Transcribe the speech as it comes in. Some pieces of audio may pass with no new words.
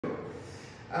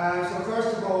So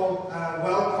first of all,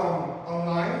 welcome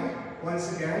online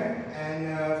once again.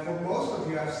 And for most of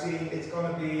you, I've seen it's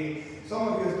going to be, some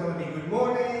of you it's going to be good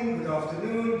morning, good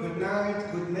afternoon, good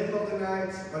night, good middle of the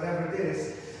night, whatever it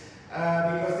is.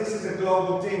 Because this is a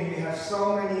global thing. We have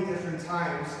so many different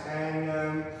times,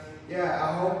 and yeah,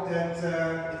 I hope that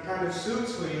it kind of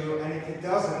suits for you. And if it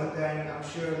doesn't, then I'm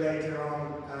sure later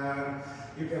on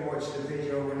you can watch the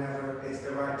video whenever it's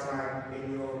the right time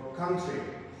in your country.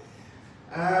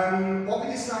 What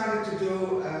we decided to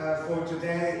do for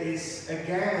today is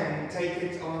again take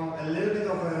it on a little bit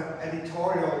of an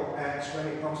editorial edge when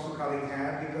it comes to cutting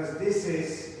hair, because this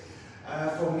is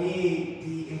for me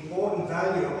the important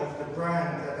value of the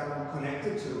brand that I'm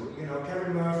connected to. You know,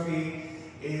 Kevin Murphy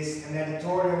is an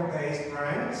editorial based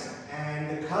brand, and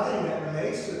the cutting that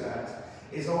relates to that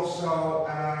is also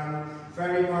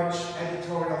very much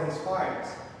editorial inspired.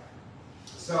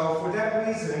 So for that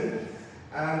reason,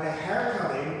 the hair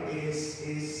cutting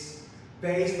is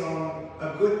based on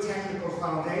a good technical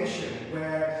foundation,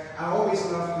 where I always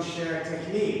love to share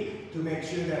technique to make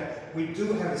sure that we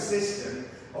do have a system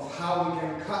of how we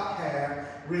can cut hair,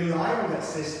 rely on that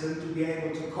system to be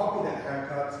able to copy that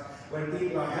haircut when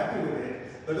people are happy with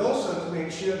it, but also to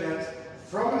make sure that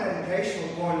from an educational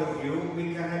point of view,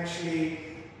 we can actually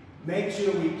make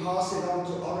sure we pass it on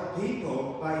to other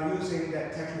people by using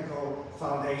that technical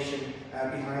foundation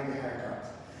behind the haircut.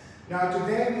 Now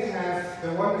today we have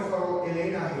the wonderful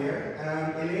Elena here.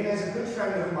 Elena is a good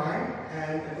friend of mine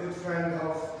and a good friend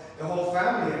of the whole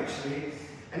family actually.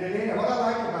 And Elena, what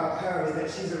I like about her is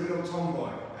that she's a real tomboy.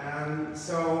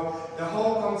 So the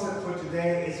whole concept for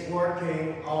today is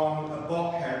working on a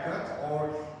bob haircut,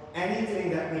 or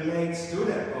anything that relates to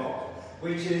that bob,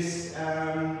 which is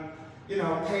you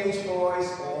know, page boys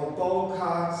or bowl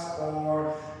cuts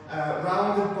or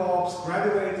rounded bobs,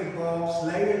 graduated bobs,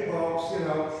 layered bobs. You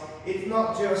know, it's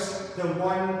not just the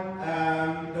one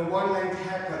length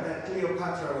haircut that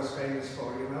Cleopatra was famous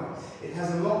for. You know, it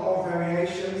has a lot more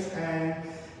variations, and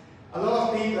a lot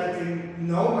of people I think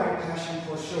know my passion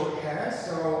for short hair.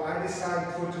 So I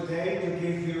decided for today to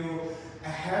give you a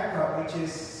haircut which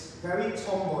is very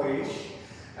tomboyish.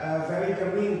 Very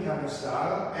Gamine kind of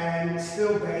style, and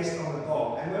still based on the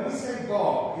bob. And when we say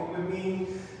bob, it would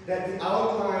mean that the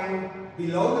outline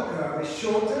below the curve is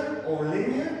shorter or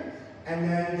linear, and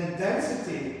then the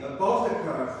density above the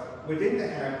curve within the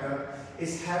haircut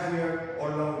is heavier or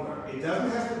longer. It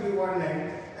doesn't have to be one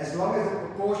length, as long as the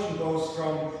proportion goes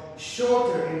from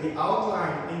shorter in the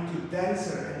outline into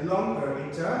denser and longer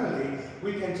internally,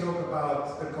 we can talk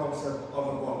about the concept of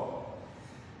a bob.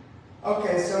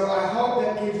 Okay, so I hope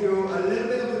that gives you a little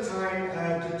bit of the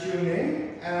time to tune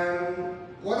in.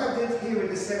 What I did here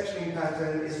with the sectioning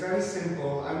pattern is very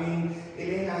simple. I mean,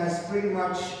 Elena has pretty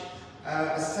much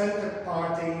a center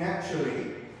parting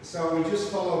naturally, so we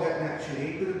just follow that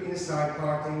naturally. It could have been a side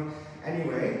parting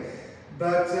anyway,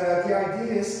 but the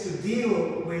idea is to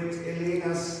deal with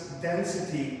Elena's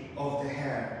density of the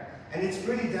hair. And it's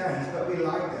pretty dense, but we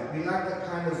like that. We like that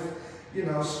kind of, you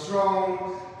know,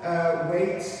 strong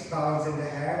weight balance in the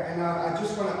hair, and I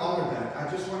just want to honor that. I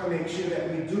just want to make sure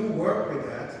that we do work with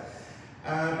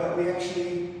that, but we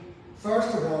actually,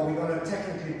 first of all, we're going to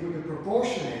technically put the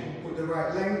proportion in, put the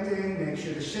right length in, make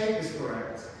sure the shape is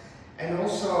correct, and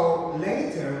also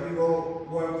later we will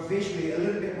work visually a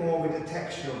little bit more with the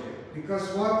texture of it, because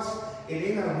what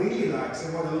Elena really likes,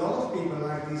 and what a lot of people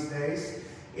like these days,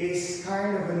 is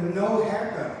kind of a no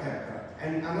haircut.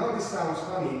 And I know this sounds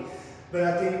funny, but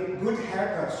I think good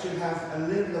haircuts should have a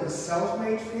little bit of a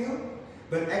self-made feel,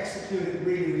 but executed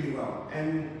really, really well.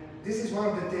 And this is one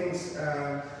of the things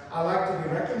I like to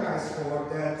be recognized for,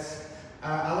 that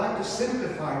I like to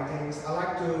simplify things, I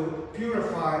like to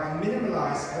purify and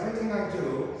minimalize everything I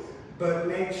do, but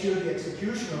make sure the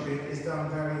execution of it is done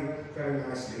very, very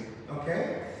nicely,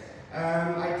 okay?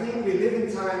 I think we live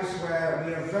in times where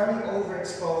we are very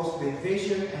overexposed with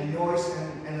vision and noise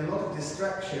and a lot of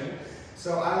distraction.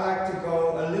 So I like to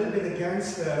go a little bit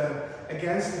against the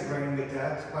grain with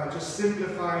that, by just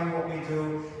simplifying what we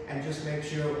do and just make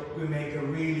sure we make a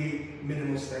really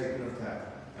minimal statement of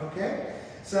that. Okay?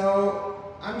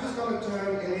 So I'm just going to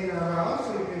turn Elena around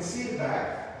so you can see the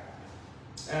back.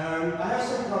 I have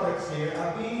some products here.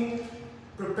 I've been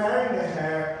preparing the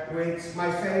hair with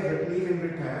my favorite leave-in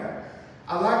repair.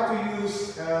 I like to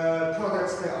use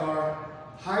products that are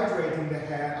hydrating the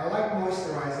hair. I like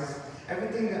moisturizers.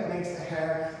 Everything that makes the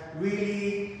hair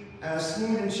really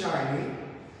smooth and shiny.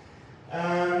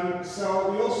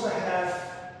 So we also have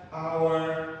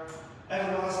our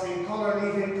everlasting color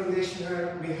leave-in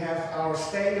conditioner. We have our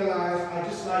Stay Alive. I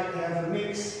just like to have a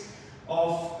mix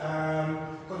of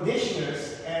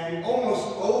conditioners and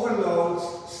almost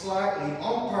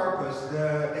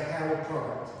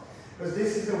because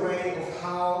this is a way of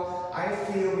how I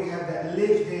feel we have that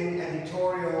lived-in,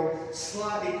 editorial,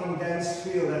 slightly condensed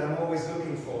feel that I'm always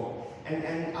looking for.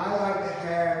 And I like the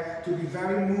hair to be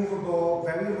very movable,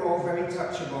 very raw, very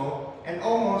touchable, and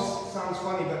almost, sounds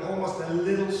funny, but almost a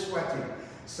little sweaty.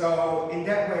 So in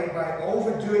that way, by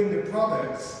overdoing the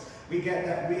products, we get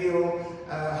that real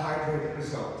hydrated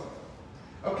result.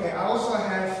 Okay, I also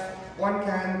have one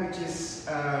can which is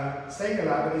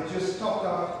singular, but it's just topped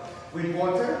up with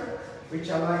water, which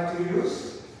I like to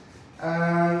use.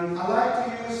 I like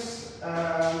to use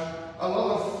a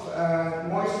lot of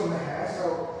moisture on the hair,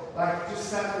 so like just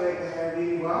saturate the hair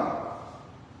really well.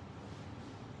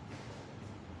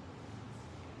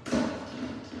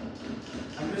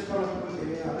 I'm just going to put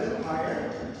it in a little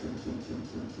higher,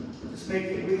 just make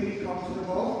it really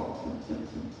comfortable.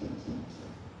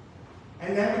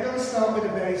 And then we're going to start with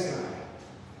the baseline.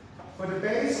 For the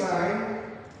baseline,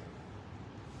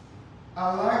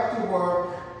 I like to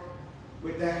work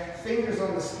with the fingers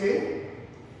on the skin.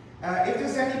 If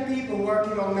there's any people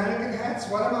working on mannequin heads,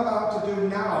 what I'm about to do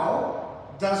now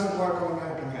doesn't work on a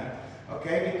mannequin head.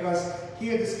 Okay, because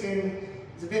here the skin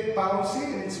is a bit bouncy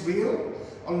and it's real.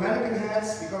 On mannequin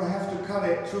heads, you're going to have to cut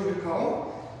it through the comb.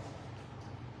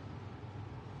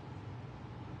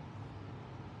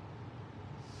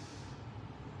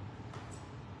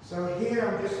 So here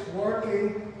I'm just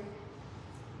working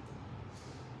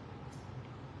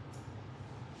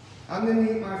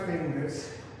underneath my fingers.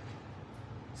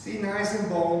 See, nice and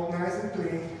bold, nice and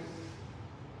clean.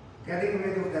 Getting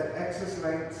rid of that excess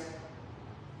length.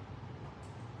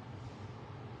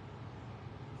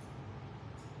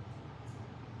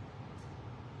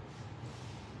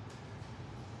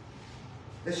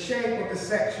 The shape of the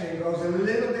section goes a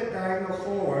little bit diagonal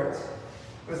forward,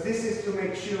 because this is to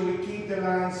make sure we keep the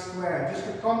line square, just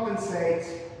to compensate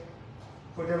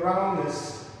for the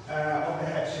roundness of the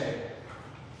head shape.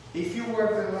 If you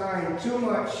work the line too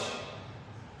much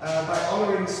by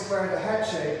honoring square the head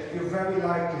shape, you're very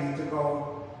likely to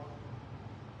go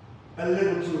a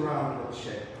little too round with the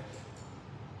shape.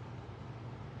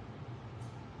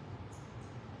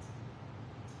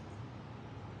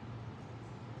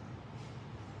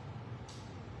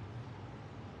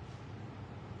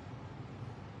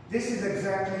 This is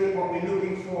exactly what we're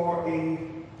looking for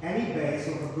in any base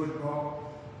of a good bob.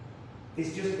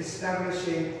 It's just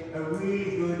establishing a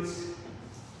really good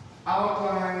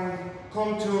outline,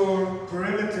 contour,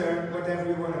 perimeter, whatever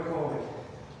you want to call it.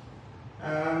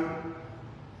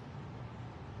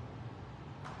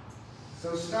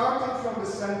 So starting from the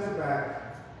center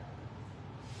back,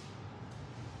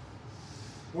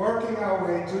 working our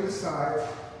way to the side,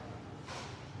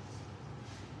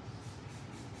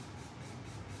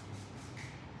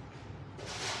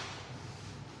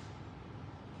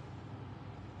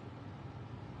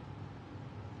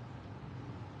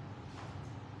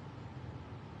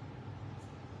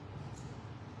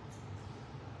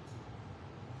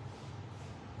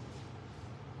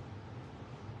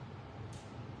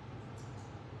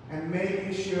 and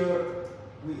making sure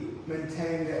we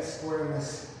maintain that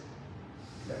squareness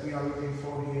that we are looking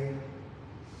for here.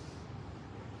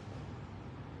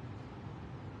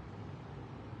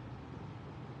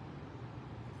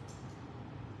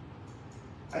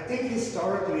 I think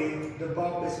historically the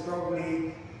bob is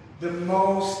probably the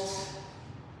most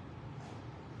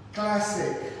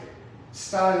classic,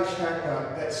 stylish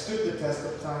haircut that stood the test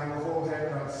of time of all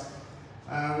haircuts.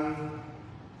 And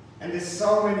there's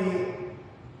so many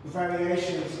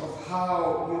variations of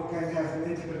how you can have an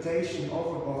interpretation of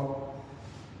a bob.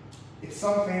 It's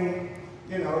something,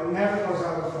 you know, never goes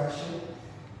out of fashion,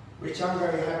 which I'm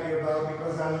very happy about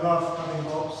because I love cutting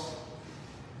bobs.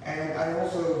 And I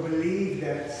also believe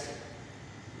that,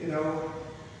 you know,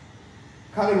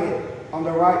 cutting it on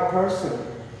the right person,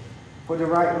 for the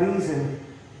right reason,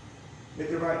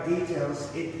 with the right details,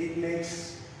 it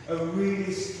makes a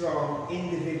really strong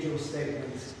individual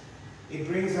statement. It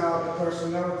brings out the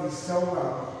personality so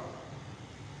well.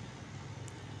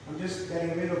 I'm just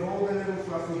getting rid of all the little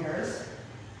fluffy hairs.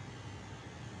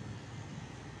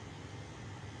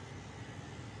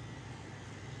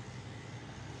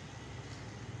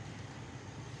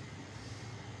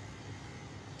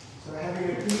 So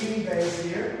having a clean base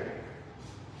here.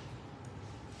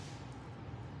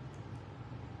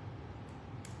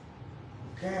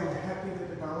 Okay, I'm happy with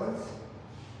the balance.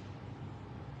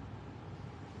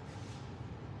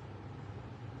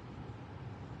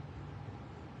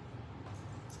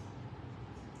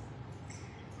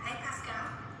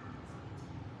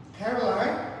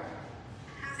 Caroline?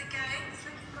 How's it going? It's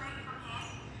looking great from here.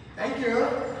 Thank you.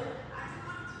 I just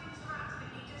wanted to interrupt, but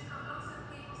you just got lots of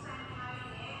people saying hello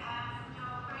here.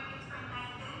 Your very good friend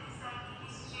Nathan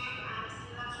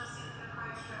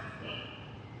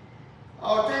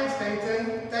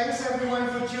Catherine. Thanks everyone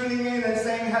for tuning in and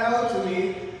saying hello to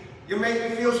me. You make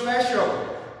me feel special.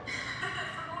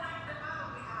 From all over the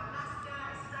world we have Alaska,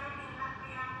 Estonia,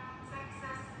 Latvia,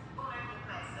 Texas, all over the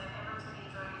place. So everyone's really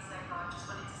enjoying it so far. Just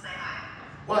wanted to say hi.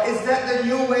 Well, is that the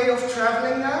new way of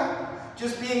traveling now?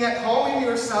 Just being at home in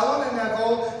your salon and have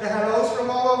all the hellos from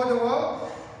all over the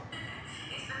world?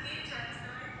 It's the future, it's the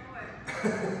way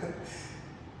forward.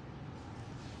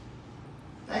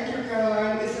 Thank you,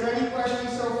 Caroline. Is there any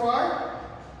questions so far? Not so far,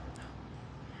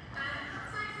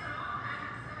 so far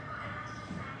everyone's just saying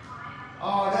hi.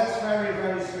 Oh, that's very,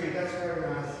 very sweet. That's very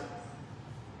nice.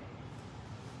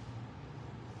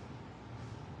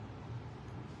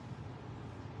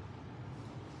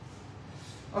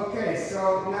 Okay,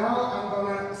 so now I'm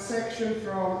gonna section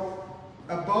from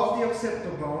above the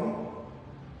occipital bone,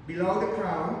 below the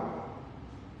crown,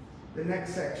 the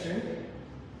next section.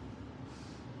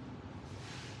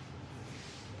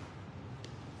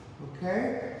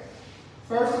 Okay.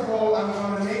 First of all, I'm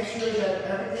going to make sure that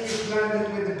everything is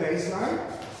blended with the baseline.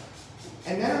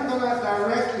 And then I'm going to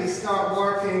directly start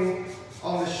working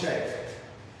on the shape.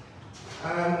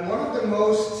 One of the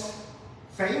most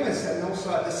famous and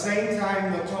also at the same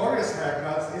time notorious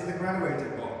haircuts is the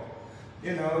graduated bob.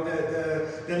 You know,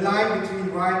 the line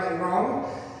between right and wrong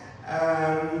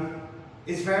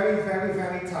is very, very,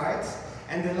 very tight.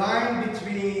 And the line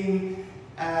between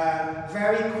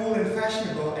very cool and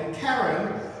fashionable and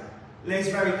Karen lays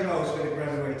very close with a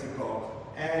graduated bob.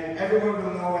 And everyone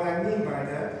will know what I mean by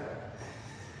that.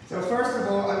 So first of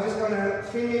all, I'm just going to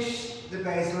finish the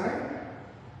baseline.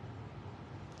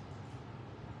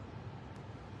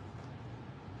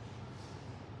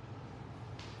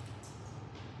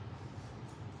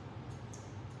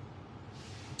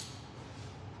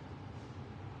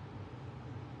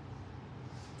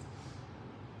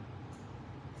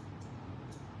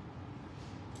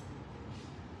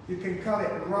 You can cut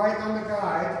it right on the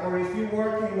guide, or if you're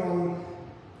working on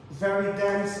very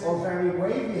dense or very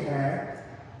wavy hair,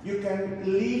 you can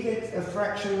leave it a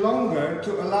fraction longer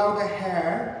to allow the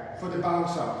hair for the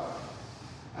bounce up.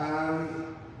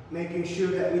 Making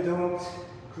sure that we don't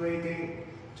create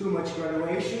too much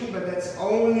graduation, but that's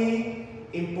only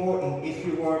important if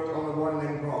you work on a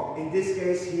one-length bob. In this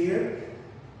case here,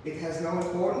 it has no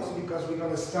importance because we're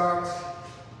going to start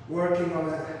working on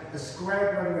a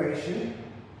square graduation.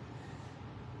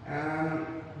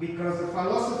 Because the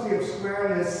philosophy of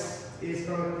squareness is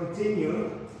going to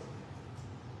continue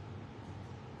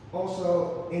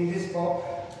also in this bob.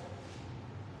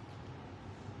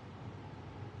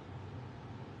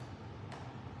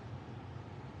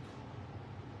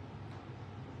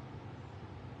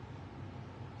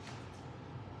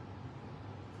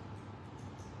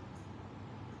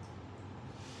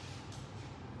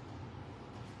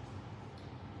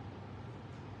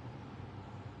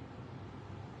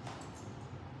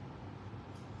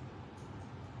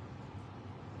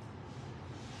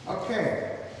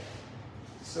 Okay,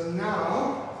 so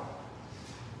now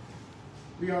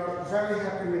we are very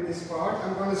happy with this part.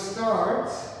 I'm going to start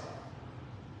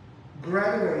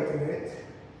graduating it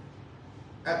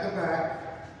at the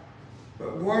back,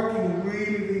 but working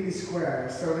really, really square.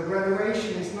 So the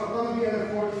graduation is not going to be at a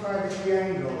 45-degree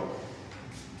angle.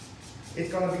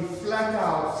 It's going to be flat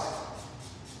out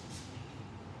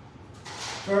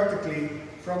vertically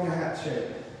from the hat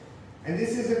shape. And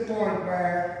this is a point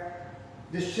where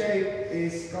the shape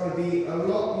is going to be a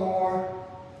lot more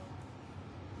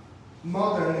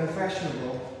modern and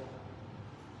fashionable.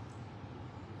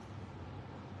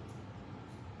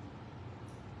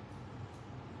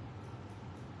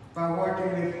 By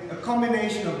working with a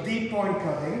combination of deep point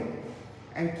cutting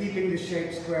and keeping the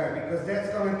shape square, because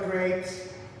that's going to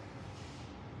create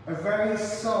a very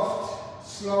soft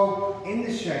slope in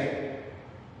the shape,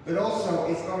 but also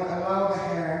it's going to allow the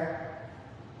hair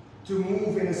to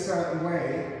move in a certain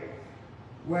way,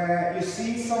 where you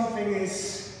see something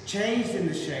is changed in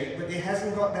the shape, but it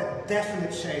hasn't got that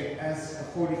definite shape as a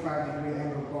 45-degree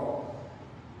angle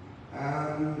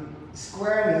bob.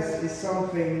 Squareness is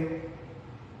something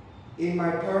in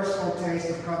my personal taste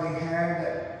of cutting hair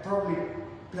that probably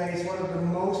plays one of the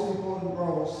most important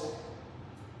roles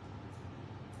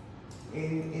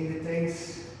in the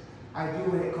things I do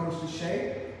when it comes to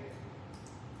shape.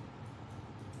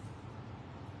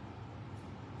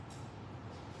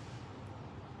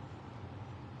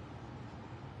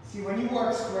 See, when you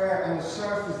work square on a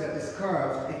surface that is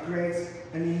curved, it creates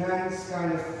an immense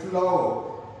kind of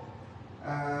flow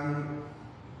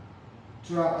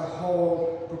throughout the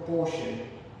whole proportion.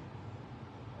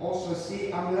 Also,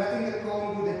 see, I'm letting the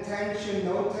comb do the tension,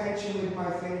 no tension with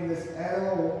my fingers at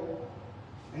all.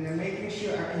 And then making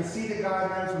sure I can see the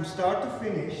guideline from start to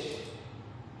finish.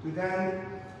 to then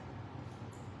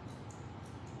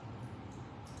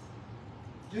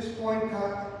just point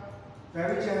cut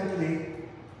very gently.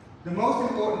 The most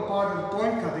important part of the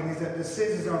point cutting is that the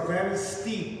scissors are very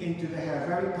steep into the hair,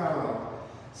 very parallel.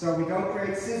 So we don't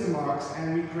create scissor marks,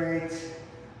 and we create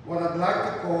what I'd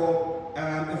like to call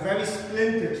a very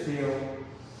splintered feel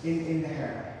in the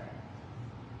hair.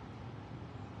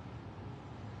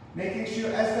 Making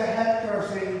sure as the head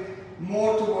curves in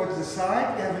more towards the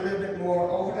side, you have a little bit more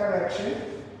over direction.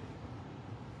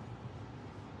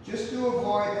 Just to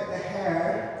avoid that the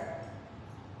hair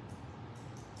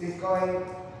is going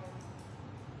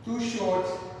too short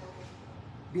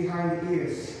behind the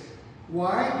ears.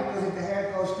 Why? Because if the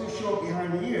hair goes too short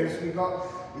behind the ears, we've got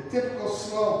the typical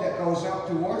slope that goes up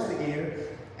towards the ear,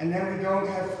 and then we don't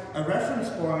have a reference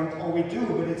point, or we do,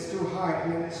 but it's too high,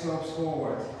 and then it slopes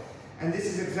forward. And this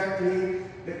is exactly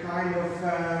the kind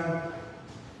of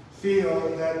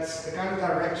feel, that's the kind of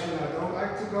direction I don't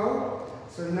like to go.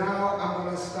 So now I'm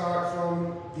going to start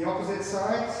from the opposite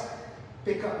side,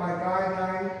 pick up my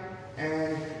guideline,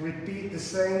 and repeat the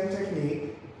same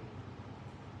technique.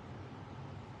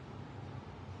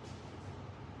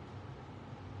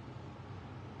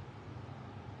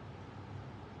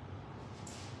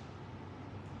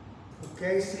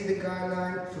 Okay, see the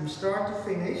guideline from start to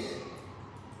finish.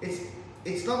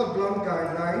 It's not a blunt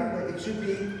guideline, but it should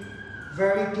be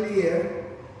very clear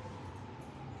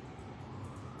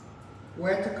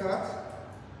where to cut.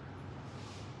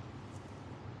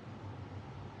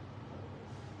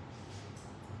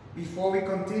 Before we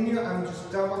continue, I'm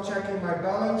just double checking my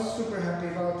balance, super happy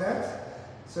about that.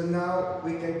 So now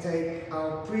we can take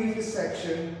our previous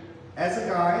section as a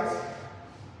guide,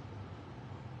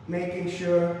 making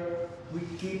sure we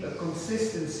keep a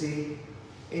consistency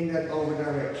in that over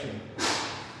direction.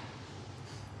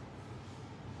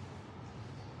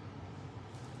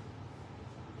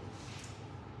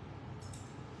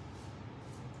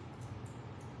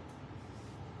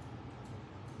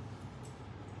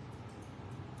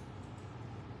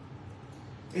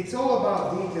 It's all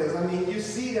about details. I mean, you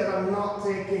see that I'm not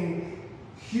taking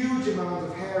huge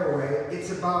amounts of hair away.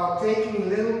 It's about taking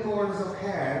little corners of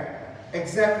hair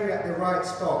exactly at the right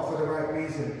spot for the right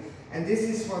reason. And this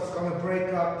is what's going to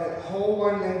break up that whole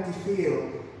one lengthy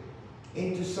feel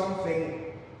into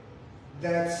something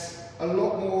that's a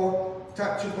lot more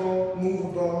touchable,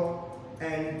 movable,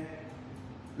 and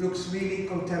looks really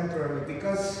contemporary.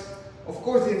 Because, of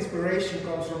course, the inspiration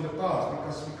comes from the past,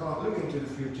 because we can't look into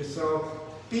the future. So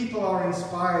people are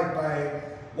inspired by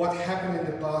what happened in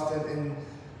the past, and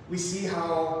we see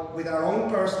how, with our own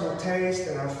personal taste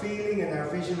and our feeling and our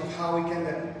vision of how we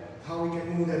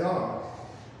can move it on.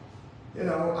 You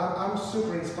know, I'm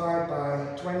super inspired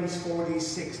by 20s, 40s,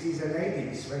 60s and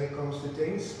 80s when it comes to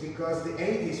things, because the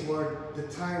 80s were the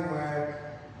time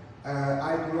where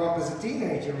I grew up as a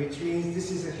teenager, which means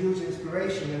this is a huge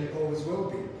inspiration, and it always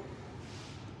will be.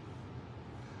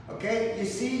 Okay, you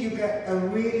see, you get a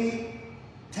really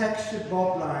textured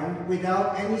bob line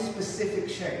without any specific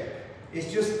shape. It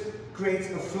just creates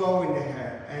a flow in the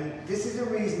hair, and this is the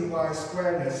reason why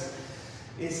squareness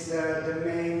is the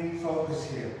main focus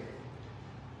here.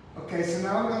 Okay, so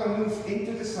now we're going to move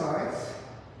into the sides.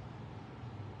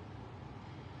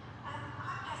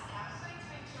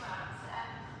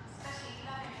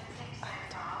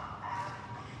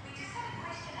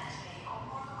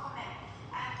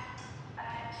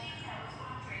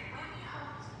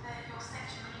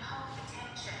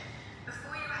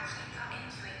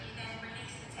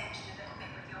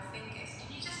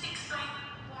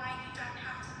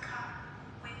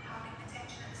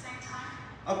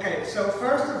 Okay, so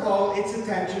first of all, it's a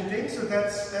tension thing, so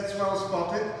that's well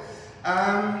spotted.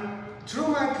 Through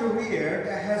my career,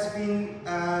 there has been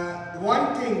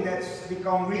one thing that's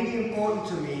become really important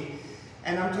to me,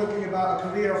 and I'm talking about a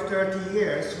career of 30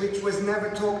 years, which was never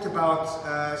talked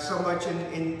about so much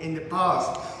in the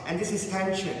past, and this is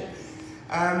tension.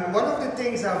 One of the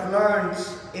things I've learned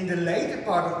in the later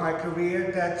part of my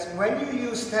career, that when you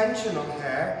use tension on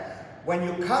hair, when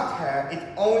you cut hair, it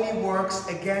only works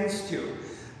against you.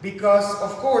 Because,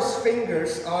 of course,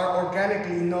 fingers are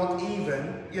organically not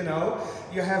even, you know,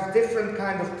 you have different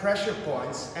kind of pressure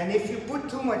points, and if you put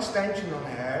too much tension on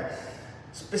hair,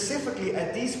 specifically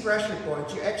at these pressure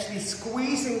points, you're actually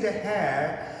squeezing the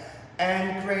hair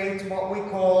and create what we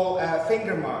call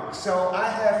finger marks. So I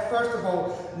have, first of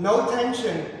all, no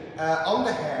tension on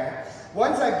the hair.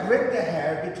 Once I grip the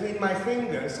hair between my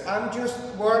fingers, I'm just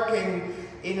working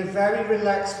in a very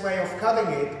relaxed way of cutting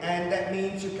it, and that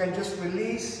means you can just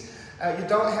release You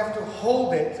don't have to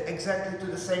hold it exactly to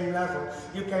the same level.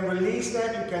 You can release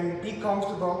that, you can be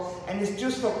comfortable, and it's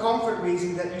just for comfort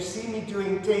reasons that you see me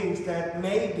doing things that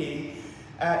maybe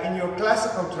in your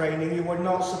classical training you were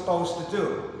not supposed to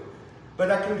do.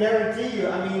 But I can guarantee you,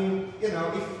 I mean, you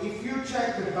know, if you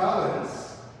check the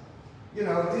balance, you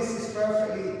know, this is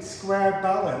perfectly square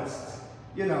balanced,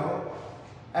 you know.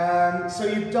 So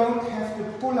you don't have to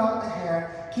pull out the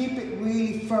hair, keep it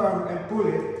really firm and pull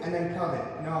it and then cut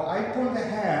it. No, I pull the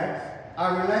hair,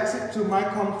 I relax it to my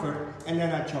comfort and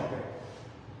then I chop it.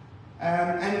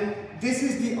 And this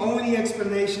is the only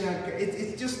explanation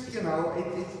it's just, you know,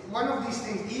 it's one of these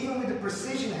things, even with the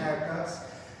precision haircuts,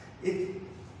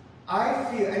 I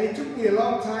feel, and it took me a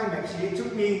long time actually, it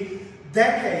took me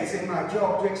decades in my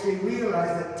job to actually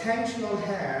realize that tensional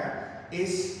hair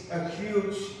is a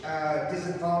huge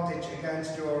disadvantage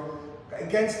against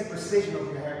the precision of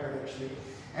your haircut actually.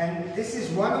 And this is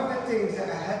one of the things that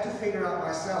I had to figure out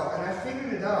myself, and I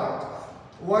figured it out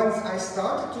once I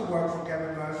started to work for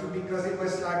Kevin Murphy, because it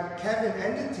was like Kevin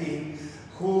and the team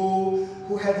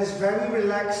who had this very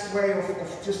relaxed way of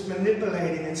just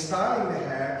manipulating and styling the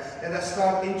hair that I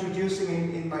started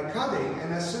introducing in my cutting.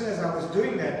 And as soon as I was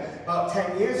doing that about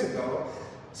 10 years ago,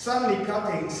 suddenly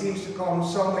cutting seems to come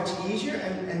so much easier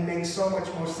and makes so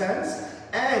much more sense,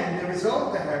 and the result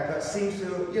of the haircut seems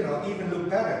to, you know, even look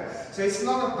better. So it's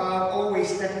not about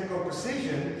always technical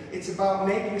precision, it's about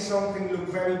making something look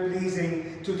very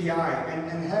pleasing to the eye,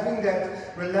 and having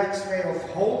that relaxed way of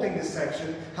holding the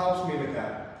section helps me with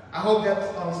that. I hope that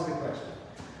answers the question.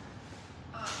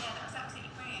 Oh yeah, that was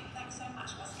absolutely brilliant. Thanks so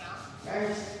much, Pascal.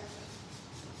 Thanks.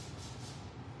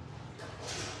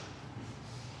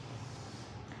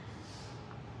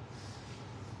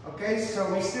 Okay,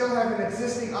 so we still have an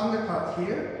existing undercut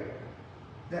here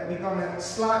that we're going to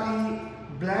slightly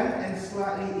blend and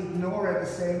slightly ignore at the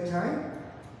same time.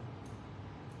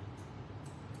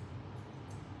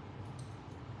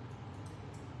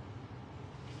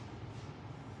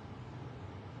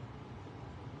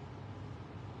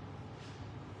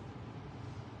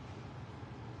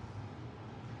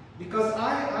 Because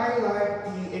I like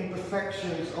the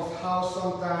imperfections of how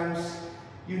sometimes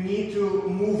you need to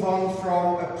move on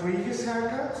from a previous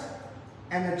haircut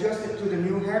and adjust it to the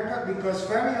new haircut, because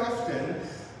very often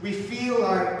we feel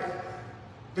like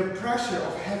the pressure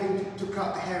of having to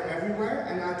cut the hair everywhere,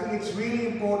 and I think it's really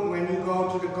important when you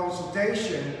go to the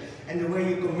consultation and the way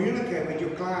you communicate with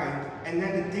your client, and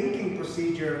then the thinking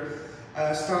procedure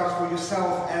starts for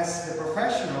yourself as the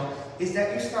professional, is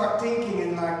that you start thinking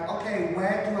in like, okay,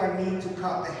 where do I need to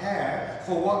cut the hair,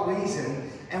 for what reason,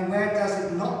 and where does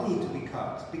it not need to be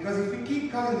cut? Because if you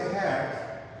keep cutting the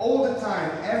hair all the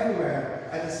time, everywhere,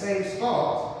 at the same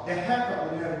spot, the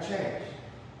haircut will never change.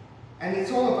 And it's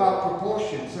all about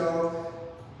proportion. So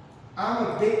I'm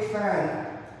a big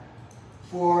fan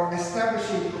for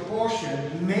establishing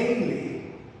proportion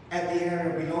mainly at the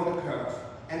area below the curve,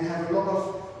 and have a lot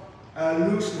of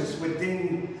looseness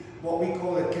within what we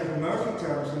call at Kevin Murphy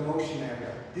terms, the motion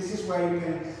area. This is where you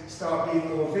can start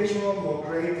being more visual, more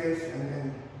creative,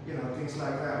 and you know, things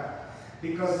like that.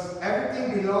 Because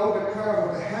everything below the curve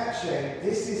of the head shape,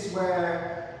 this is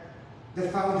where the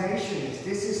foundation is.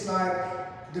 This is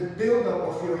like the build-up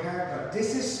of your haircut.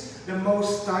 This is the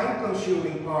most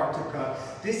time-consuming part to cut.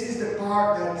 This is the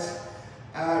part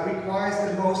that requires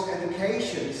the most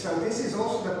education. So this is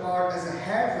also the part as a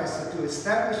hairdresser to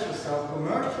establish yourself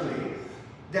commercially,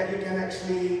 that you can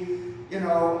actually, you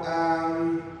know,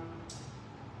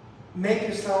 make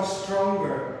yourself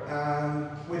stronger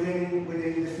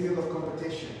within the field of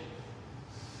competition.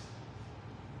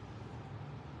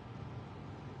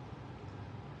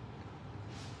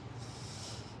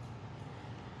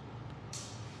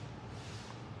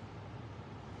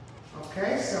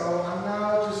 Okay, so I'm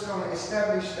now just going to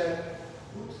establish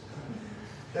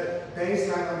that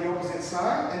baseline on the opposite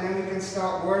side, and then we can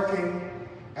start working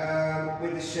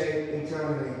with the shape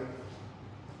internally.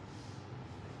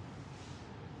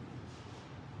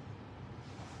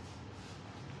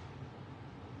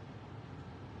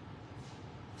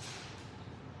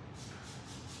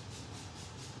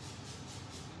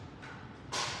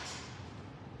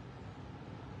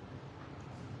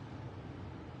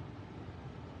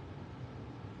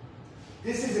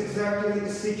 This is exactly the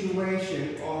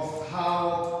situation of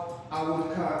how I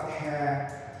would cut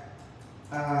hair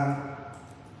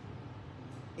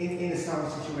in a summer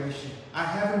situation. I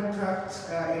haven't prepped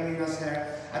Elena's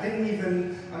hair. I didn't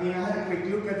even, I mean, I had a quick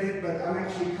look at it, but I'm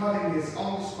actually cutting this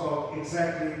on the spot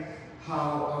exactly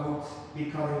how I would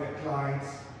be cutting a client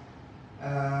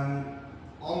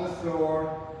on the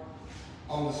floor,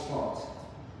 on the spot.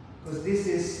 Because this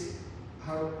is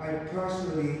how I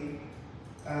personally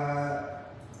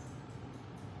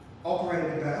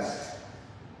operate the best.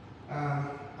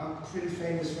 I'm pretty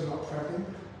famous for not prepping.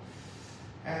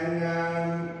 And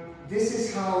this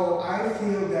is how I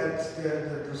feel that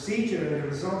the procedure and the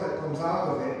result that comes out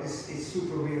of it is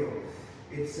super real.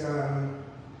 It's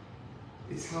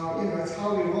how, you know, it's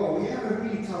how we roll. We have a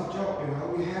really tough job, you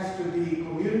know. We have to be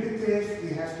communicative, we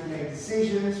have to make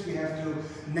decisions, we have to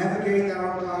navigate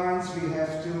our clients, we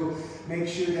have to make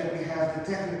sure that we have the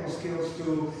technical skills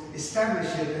to establish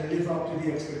it and live up to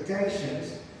the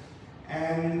expectations.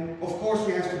 And of course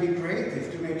we have to be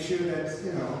creative to make sure that,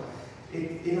 you know,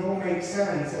 it all makes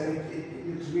sense and it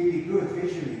looks really good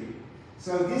visually.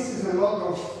 So this is a lot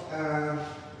of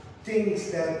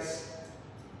things that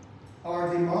are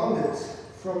demanded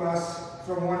from us,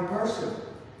 from one person.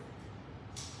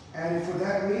 And for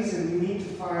that reason, we need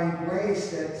to find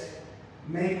ways that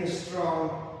make us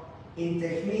strong in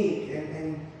technique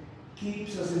and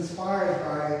keeps us inspired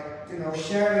by, you know,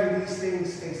 sharing these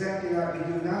things exactly like we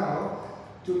do now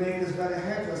to make us better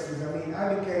hairdressers. I mean,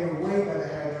 I became a way better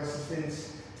hairdresser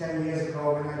since 10 years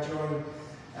ago when I joined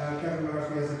Kevin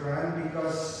Murphy as a brand,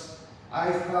 because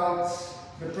I felt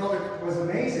the product was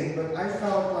amazing, but I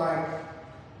felt like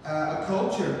a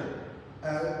culture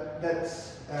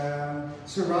that's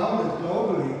surrounded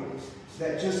globally,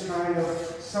 that just kind of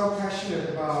so passionate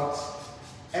about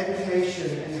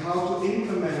education and how to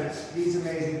implement these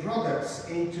amazing products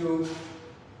into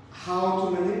how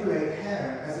to manipulate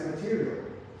hair as a material.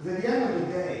 Because at the end of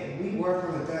the day, we work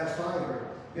on a dead fiber.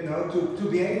 You know, to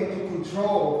be able to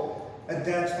control a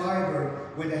dead fiber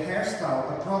with a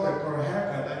hairstyle, a product or a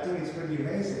haircut, I think it's pretty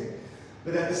amazing.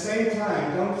 But at the same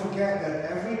time, don't forget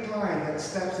that every client that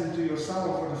steps into your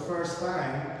salon for the first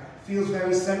time feels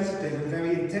very sensitive and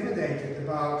very intimidated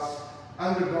about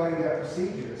undergoing that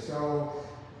procedure. So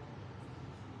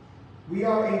we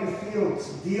are in the field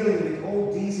dealing with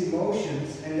all these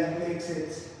emotions, and that makes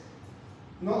it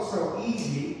not so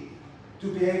easy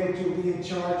to be able to be in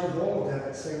charge of all of that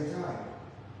at the same time.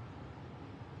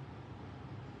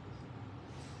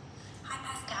 Hi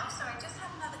Pascal, sorry, I just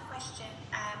have another question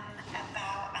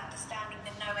about understanding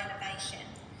the no elevation.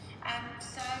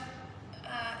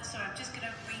 Sorry, I'm just going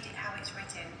to read it how it's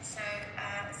written. So,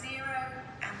 0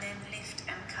 and then lift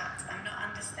and cut. I'm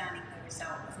not understanding the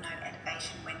result of no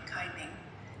elevation when combing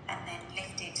and then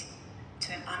lifted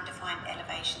to an undefined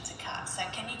elevation to cut. So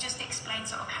can you just explain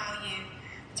sort of how you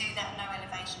do that no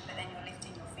elevation, but then you're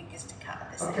lifting your fingers to cut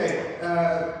at the same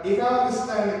time? If I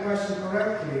understand the question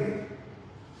correctly,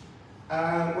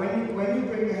 when you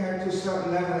bring the hair to a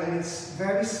certain level and it's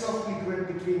very softly gripped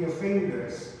between your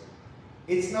fingers,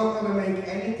 it's not going to make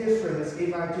any difference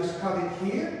if I just cut it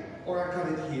here or I cut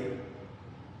it here.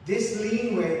 This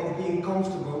leeway of being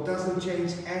comfortable doesn't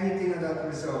change anything in that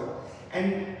result.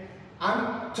 And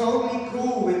I'm totally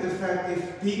cool with the fact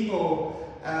if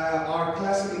people are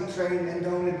classically trained and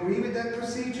don't agree with that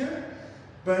procedure,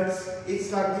 but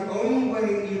it's like the only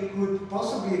way you could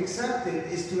possibly accept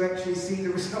it is to actually see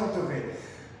the result of it.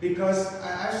 Because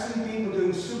I've seen people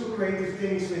doing super creative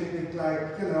things with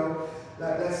like, you know,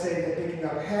 like let's say they're picking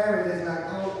up hair and it's like,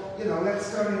 oh, you know,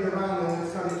 let's turn it around and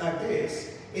let's turn it like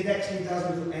this. It actually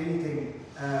doesn't do anything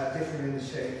different in the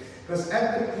shape. Because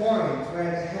at the point where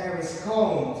the hair is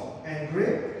combed and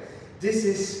gripped, this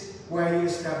is where you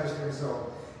establish the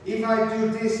result. If I do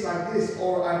this like this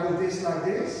or I do this like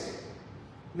this,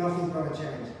 nothing's going to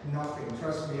change. Nothing.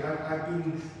 Trust me. I've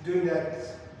been doing that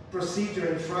procedure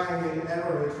and trying it and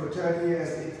erroring it for 30 years.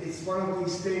 It's one of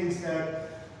these things that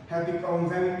have become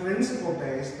very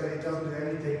principle-based, but it doesn't do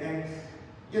anything. And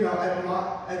you know, at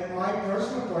my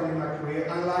personal point in my career,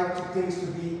 I like things to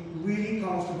be really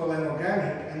comfortable and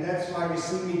organic, and that's why you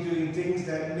see me doing things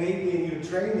that maybe in your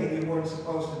training you weren't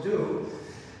supposed to do.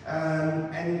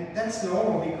 And that's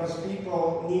normal because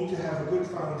people need to have a good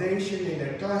foundation in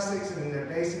their classics and in their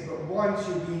basics, but once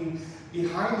you've been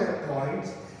behind that point,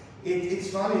 it's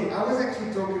funny. I was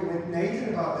actually talking with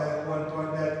Nathan about that at one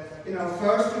point, that, you know,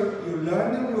 first you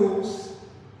learn the rules,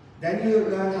 then you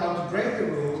learn how to break the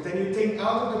rules, then you think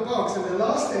out of the box, and the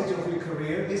last stage of your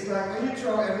career is like when you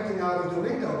throw everything out of the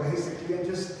window, basically, and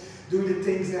just do the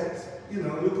things that, you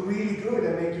know, look really good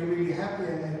and make you really happy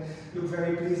and look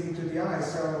very pleasing to the eye.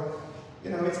 So, you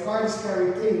know, it's quite a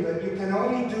scary thing, but you can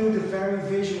only do the very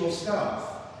visual stuff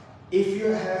if you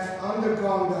have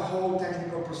undergone the whole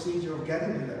technical procedure of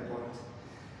getting to that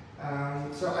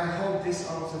point. So I hope this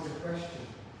answered the question.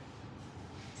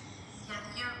 Yeah,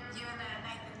 you and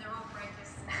Nathan, they're all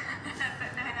bravest.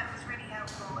 But no, that was really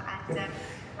helpful. And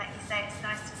like you say, it's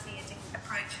nice to see a different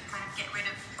approach and kind of get rid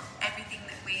of everything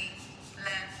that we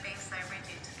learned being so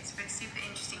rigid. It's been super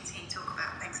interesting to hear you talk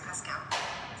about. Thanks, Pascal.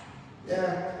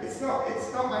 Yeah, it's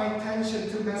not my intention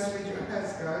to mess with your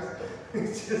heads, guys.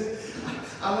 It's just,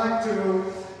 I like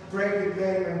to break the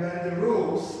game and bend the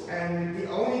rules, and the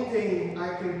only thing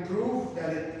I can prove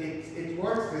that it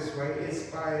works this way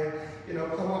is by, you know,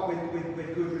 come up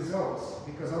with good results,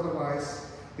 because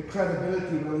otherwise the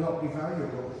credibility will not be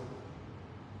valuable.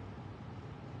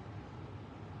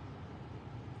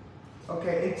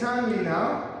 Okay, internally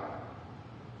now.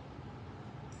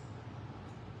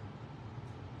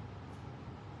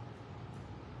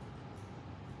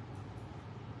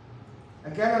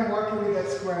 Again, I'm working with that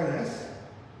squareness.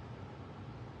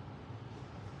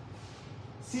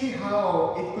 See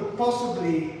how it could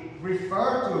possibly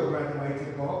refer to a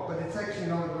graduated bob, but it's actually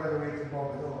not a graduated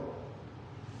bob at all.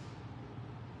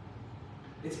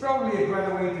 It's probably a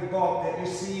graduated bob that you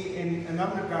see in an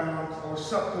underground or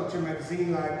subculture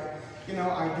magazine like, you know,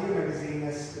 ID magazine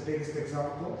is the biggest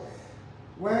example,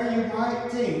 where you might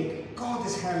think, God,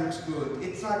 this hair looks good.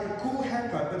 It's like a cool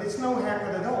haircut, but it's no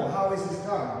haircut at all. How is this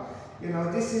done? You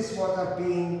know, this is what I've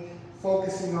been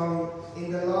focusing on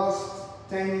in the last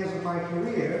 10 years of my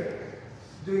career,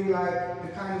 doing like the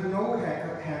kind of no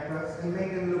haircuts and make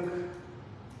them look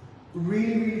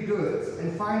really, really good,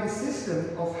 and find a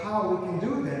system of how we can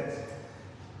do that,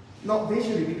 not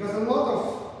visually, because a lot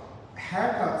of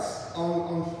haircuts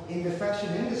in the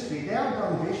fashion industry, they are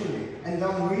done visually and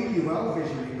done really well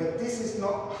visually, but this is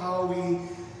not how we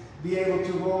be able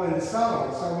to roll in the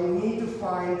salon. So we need to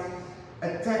find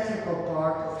a technical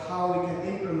part of how we can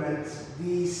implement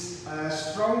these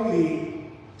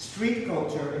strongly street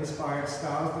culture inspired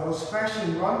styles, those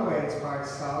fashion runway inspired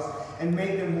styles, and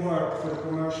make them work for the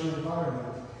commercial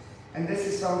environment. And this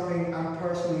is something I'm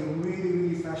personally really,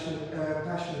 really passionate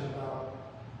about.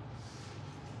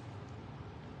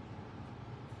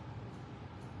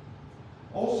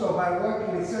 Also, by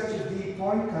working with such a deep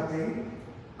point cutting,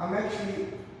 I'm actually,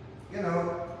 you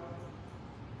know,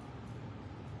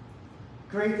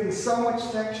 creating so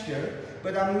much texture,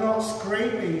 but I'm not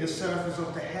scraping the surface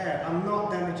of the hair. I'm not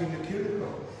damaging the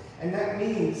cuticle. And that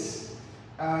means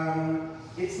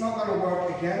it's not going to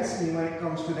work against me when it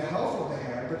comes to the health of the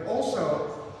hair, but also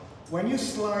when you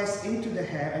slice into the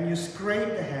hair and you scrape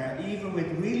the hair, even with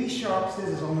really sharp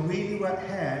scissors on really wet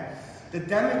hair, the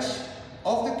damage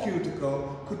of the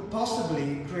cuticle could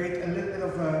possibly create a little bit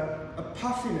of a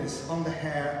puffiness on the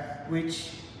hair,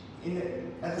 which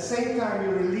at the same time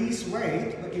you release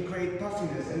weight, but you create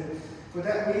puffiness. And for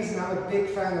that reason, I'm a big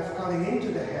fan of cutting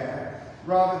into the hair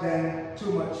rather than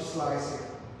too much slicing.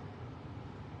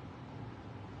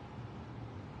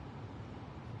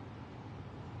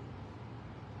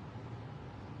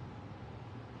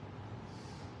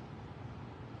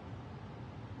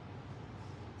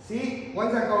 See,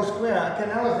 once I go square, I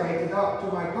can elevate it up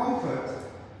to my comfort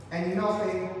and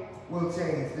nothing will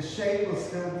change. The shape will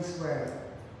still be square.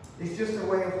 It's just a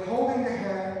way of holding the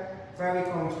hair very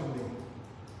comfortably.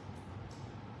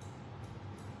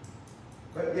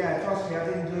 But yeah, trust me, I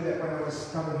didn't do that when I was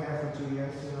cutting hair for 2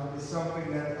 years. You know, it's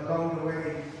something that along the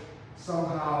way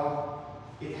somehow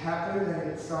it happened and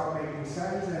it started making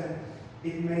sense and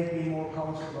it made me more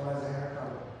comfortable as a hair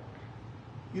cutter.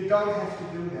 You don't have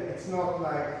to do that. It's not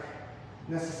like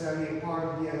necessarily a part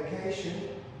of the education,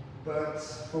 but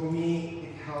for me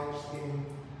it helps in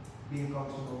being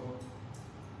comfortable.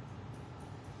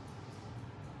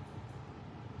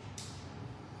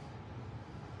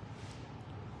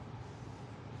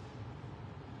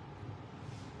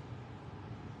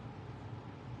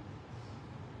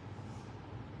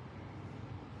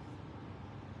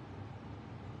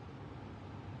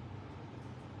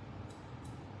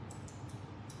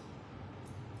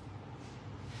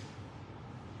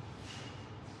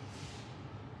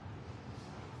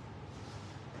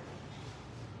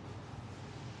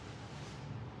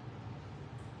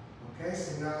 Okay,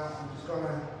 so now I'm just going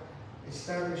to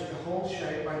establish the whole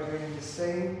shape by doing the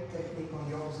same technique on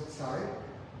the opposite side.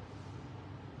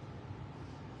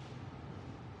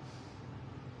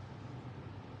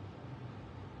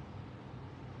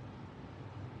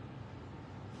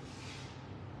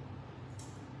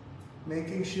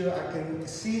 Making sure I can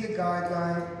see the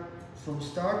guideline from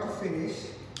start to finish,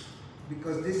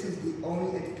 because this is the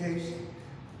only indication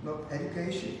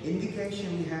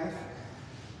we have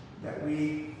that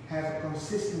we have a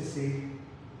consistency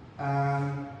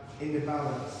in the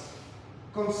balance.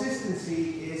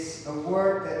 Consistency is a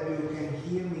word that you can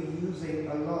hear me using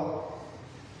a lot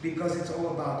because it's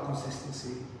all about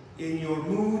consistency. In your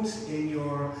mood, in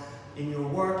your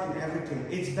work, in everything.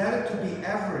 It's better to be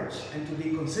average and to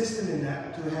be consistent in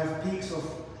that, to have peaks of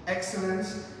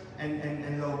excellence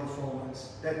and low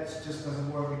performance. That just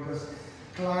doesn't work because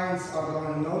clients are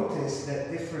going to notice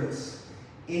that difference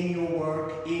in your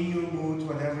work, in your mood,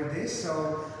 whatever it is.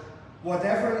 So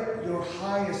whatever your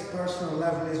highest personal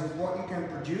level is of what you can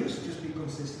produce, just be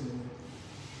consistent with it.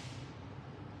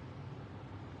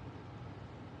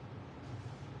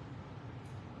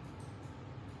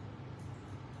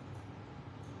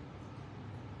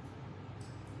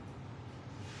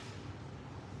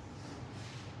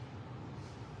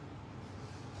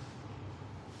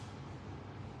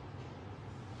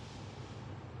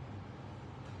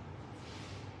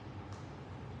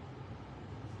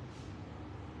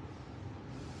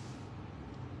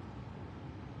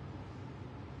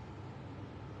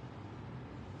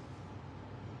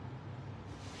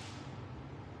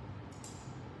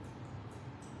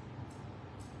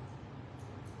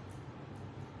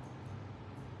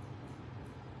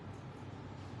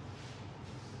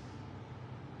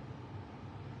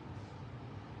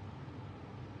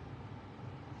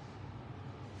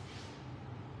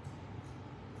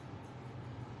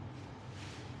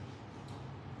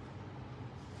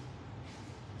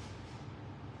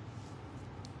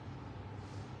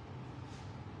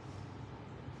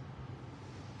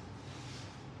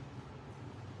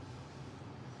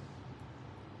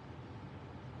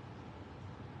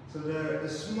 So the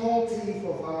small teeth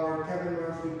of our Kevin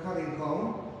Murphy cutting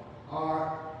comb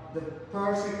are the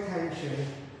perfect tension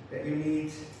that you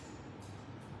need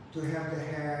to have the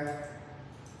hair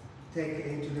take it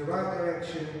into the right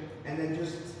direction, and then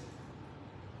just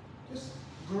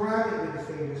grab it with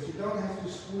the fingers. You don't have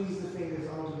to squeeze the fingers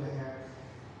onto the hair.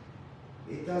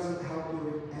 It doesn't help you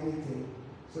with anything.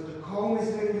 So the comb is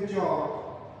doing the job,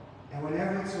 and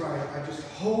whenever it's right, I just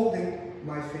holding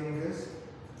my fingers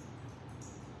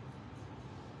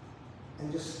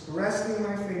and just resting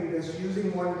my fingers,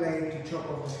 using one blade to chop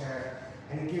off the hair.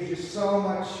 And it gives you so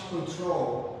much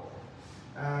control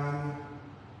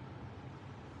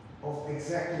of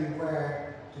exactly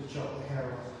where to chop the hair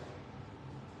off.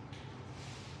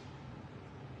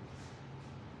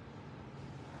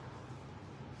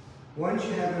 Once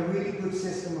you have a really good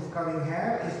system of cutting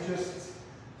hair, it's just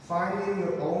finding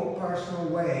your own personal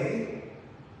way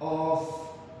of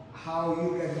how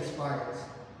you get inspired.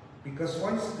 Because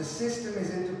once the system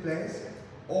is into place,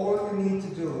 all you need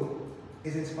to do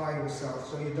is inspire yourself,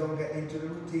 so you don't get into the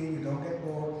routine, you don't get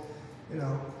bored, you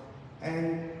know.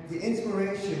 And the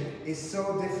inspiration is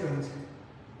so different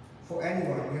for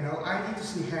anyone, you know. I need to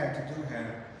see hair to do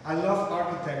hair. I love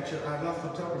architecture, I love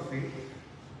photography.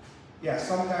 Yeah,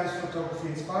 sometimes photography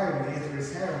inspires me if there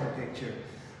is hair on the picture.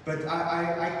 But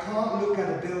I can't look at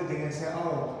a building and say,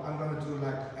 oh, I'm going to do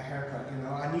like a haircut, you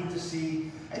know. I need to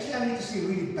see, actually I need to see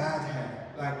really bad hair.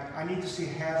 Like, I need to see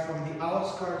hair from the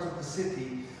outskirts of the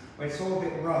city, where it's all a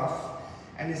bit rough,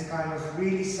 and it's kind of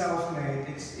really self-made.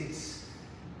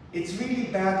 It's really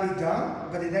badly done,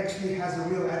 but it actually has a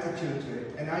real attitude to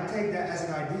it. And I take that as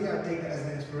an idea, I take that as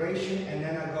an inspiration, and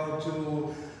then I go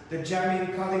to the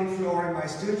jamming cutting floor in my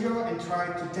studio and try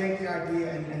to take the idea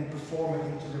and perform it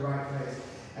into the right place.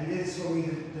 And this is for me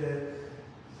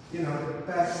the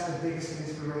best, the biggest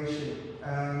inspiration.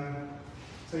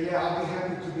 So yeah, I'll be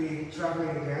happy to be traveling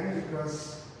again,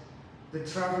 because the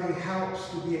traveling helps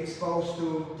to be exposed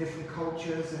to different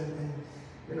cultures and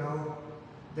you know,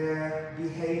 their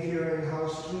behavior and how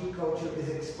street culture is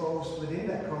exposed within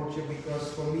that culture,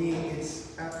 because for me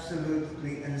it's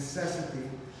absolutely a necessity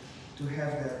to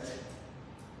have that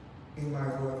in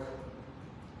my work.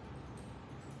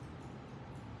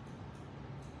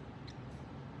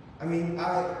 I mean,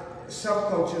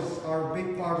 subcultures are a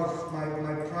big part of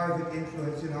my private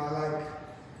influence. You know, I like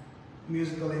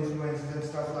musical influences and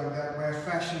stuff like that, where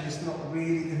fashion is not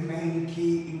really the main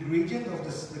key ingredient of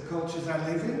the cultures I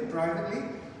live in privately.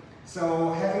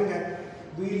 So having that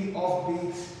really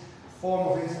offbeat form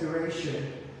of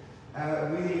inspiration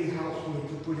really helps me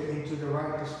to put it into the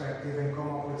right perspective and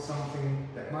come up with something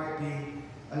that might be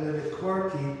a little bit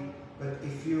quirky, but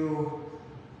if you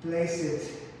place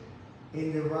it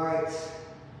in the right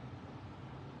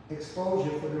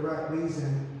exposure for the right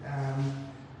reason,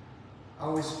 I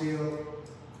always feel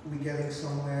we're getting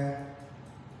somewhere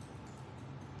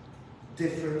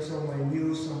different, somewhere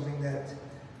new, something that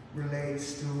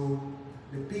relates to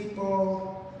the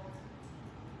people,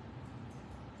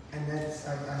 and that's,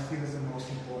 I feel, is the most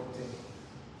important thing.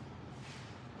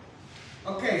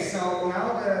 Okay, so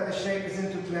now the shape is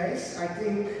into place. I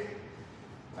think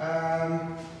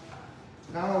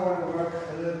now I want to work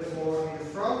a little bit more in the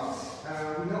front.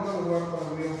 We're not going to work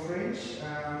on a real fringe.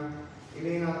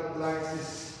 Elena likes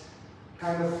this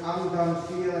kind of undone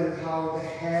feel and how the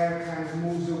hair kind of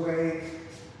moves away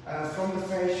from the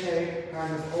face shape,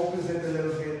 kind of opens it a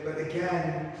little bit, but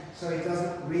again, so it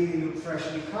doesn't really look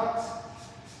freshly cut.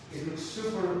 It looks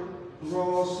super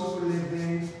raw, super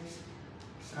living.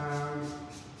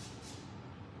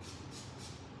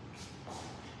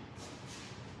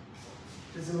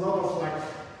 There's a lot of like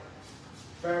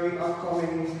very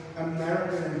upcoming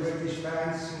American and British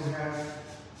bands who have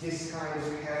this kind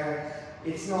of hair.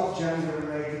 It's not gender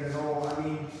related at all. I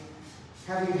mean,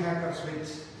 having haircuts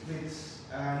with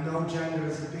no gender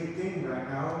is a big thing right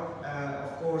now,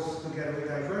 of course, together with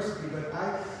diversity. But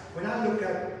when I look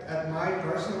at my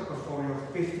personal portfolio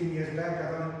 15 years back,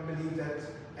 I don't believe that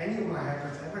any of my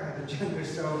haircuts ever had a gender.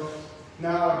 So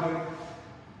now I do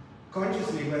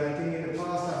consciously, but I think in the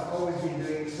past I've always been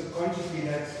doing subconsciously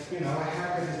that, you know, a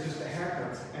haircut is just a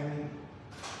haircut, and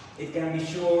it can be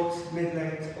short,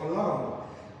 mid-length, or long.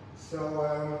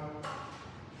 So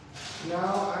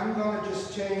now I'm going to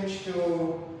just change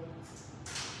to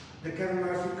the Kevin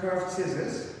Murphy curved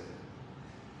scissors,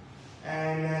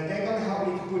 and they're going to help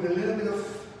me to put a little bit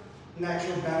of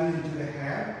natural bend into the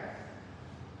hair,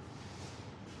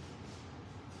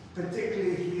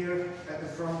 particularly here at the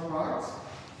front part.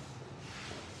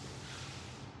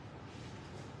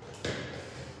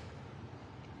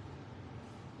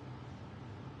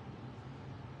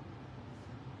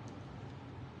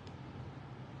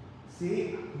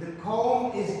 See, the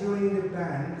comb is doing the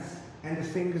bend and the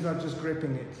fingers are just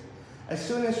gripping it. As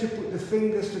soon as you put the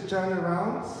fingers to turn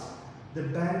around, the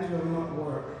bend will not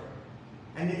work.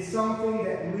 And it's something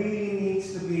that really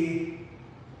needs to be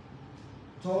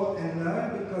taught and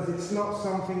learned, because it's not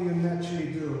something you naturally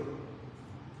do.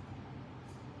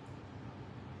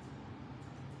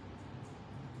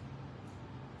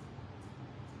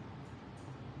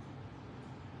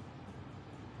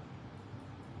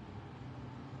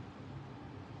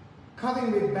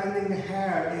 Cutting with bending the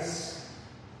hair is,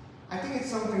 I think it's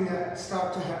something that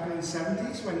started to happen in the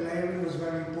 70s when layering was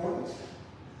very important.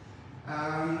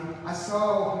 I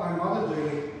saw my mother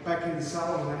doing it back in the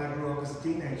salon when I grew up as a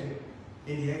teenager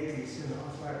in the 80s. You know,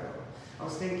 I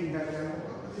was thinking back then,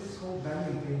 what is this whole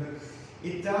bending thing? But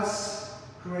it does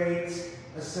create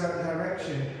a certain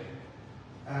direction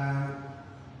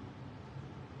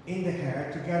in the hair,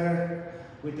 together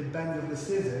with the bend of the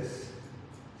scissors,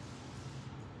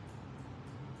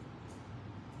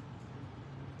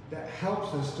 that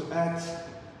helps us to add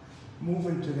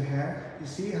movement to the hair. You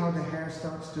see how the hair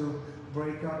starts to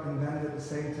break up and bend at the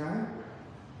same time?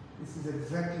 This is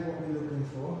exactly what we're looking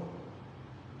for.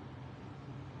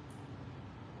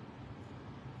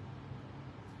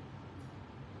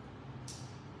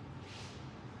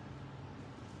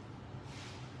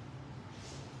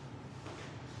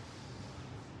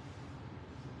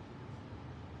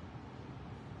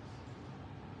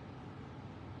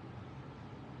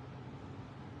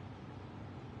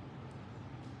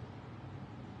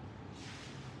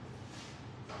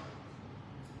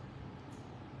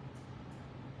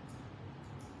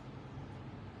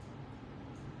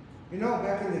 You know,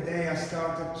 back in the day I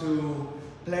started to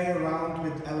play around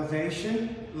with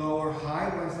elevation, lower, high,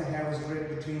 once the hair was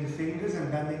gripped between the fingers and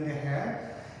bending the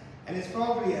hair. And it's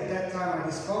probably at that time I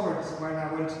discovered, when I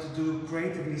wanted to do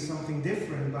creatively something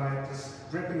different by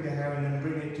just gripping the hair and then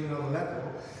bringing it to another level,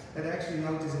 that I actually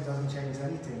noticed it doesn't change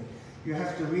anything. You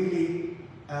have to really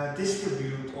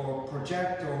distribute or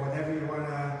project, or whatever you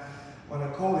want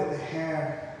to call it, the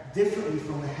hair differently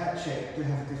from the head shape to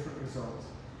have a different result.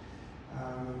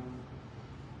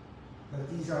 But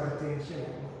these are the things, you know,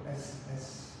 as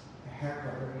a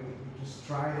haircutter, you just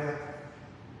try that.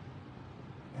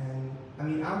 And I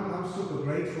mean, I'm super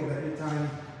grateful that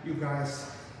you guys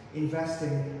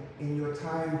investing in your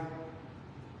time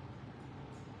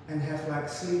and have like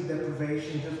sleep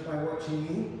deprivation just by watching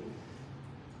me.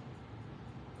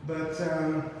 But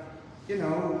you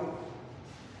know,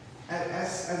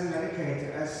 as an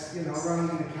educator, as you know, running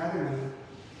an academy,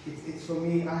 it's for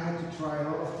me, I had to try a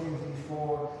lot of things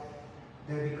before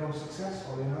they become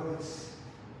successful. You know, it's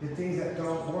the things that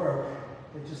don't work,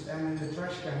 they just end in the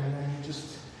trash can, and then you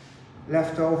just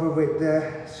left over with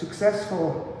the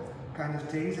successful kind of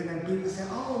things, and then people say,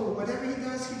 oh, whatever he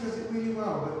does it really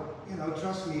well. But you know,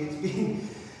 trust me, it's been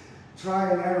try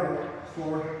and error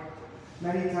for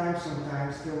many times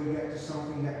sometimes till we get to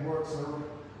something that works or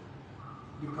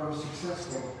becomes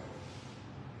successful.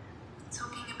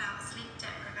 Talking about sleep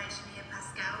deprivation here,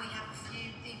 Pascal, we have a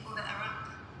few people that are up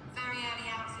very early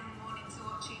hours in the morning to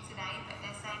watch you today, but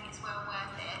they're saying it's well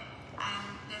worth it.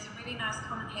 There's a really nice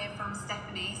comment here from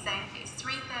Stephanie saying it's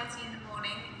 3:30 in the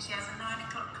morning and she has a 9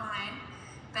 o'clock client,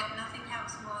 but nothing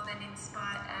helps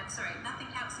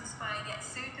inspire yet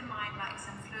soothe the mind like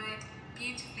some fluid,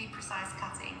 beautifully precise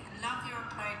cutting. Love your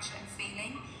approach and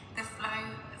feeling. The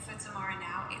flow for tomorrow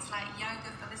now, it's like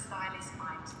yoga for the stylist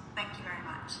mind. Thank you very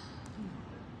much.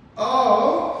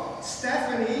 Oh!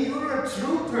 Stephanie, you're a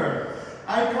trooper.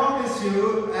 I promise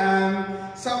you,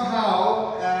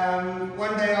 somehow,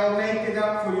 one day I'll make it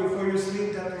up for you for your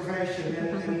sleep deprivation.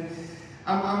 And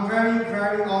I'm very,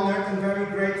 very honored and very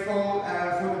grateful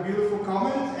for the beautiful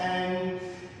comment. And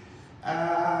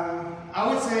I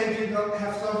would say you don't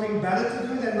have something better to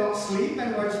do than not sleep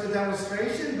and watch the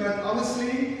demonstration. But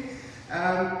honestly,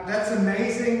 that's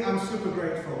amazing. I'm super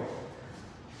grateful.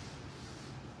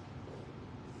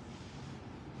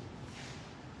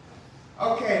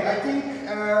 Okay, I think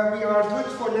we are good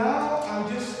for now. I'm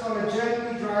just going to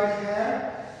gently dry the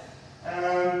hair.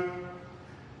 I'm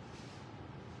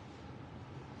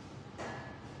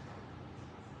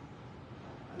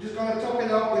just going to top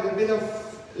it up with a bit of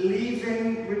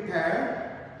leave-in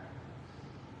repair.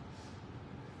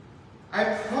 I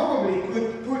probably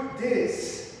could put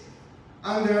this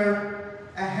under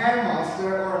a hair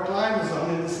master or a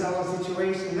Climason in the salon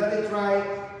situation, let it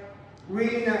dry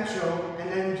really natural,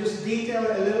 and then just detail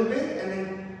it a little bit and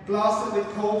then blast it with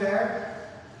cold air.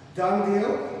 Done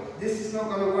deal. This is not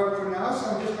going to work for now,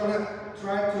 so I'm just going to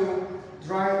try to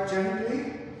dry it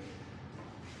gently.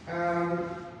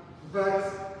 But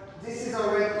this is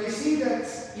already, you see that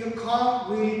you can't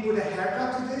really put a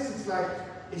haircut to this. It's like,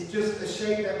 it's just a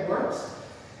shape that works.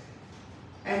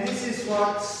 And this is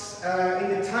what's in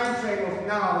the time frame of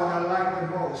now what I like the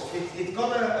most. It's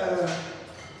got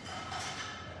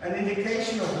an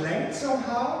indication of length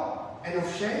somehow and of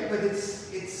shape, but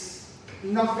it's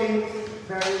nothing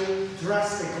very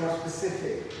drastic or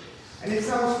specific. And it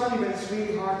sounds funny, but it's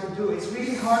really hard to do. It's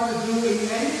really hard to do in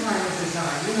any kind of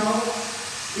design. You know,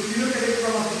 if you look at it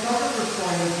from a photographer's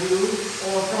point of view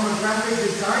or from a graphic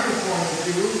designer point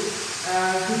of view,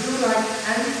 to do like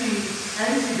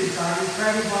anti-design is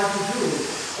very hard to do.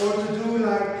 Or to do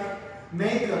like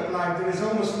makeup, like there is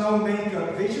almost no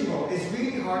makeup visible, is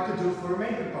really hard to do for a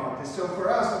makeup artist. So for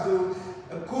us to do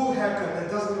a cool haircut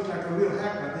that doesn't look like a real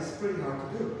haircut is pretty hard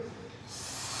to do.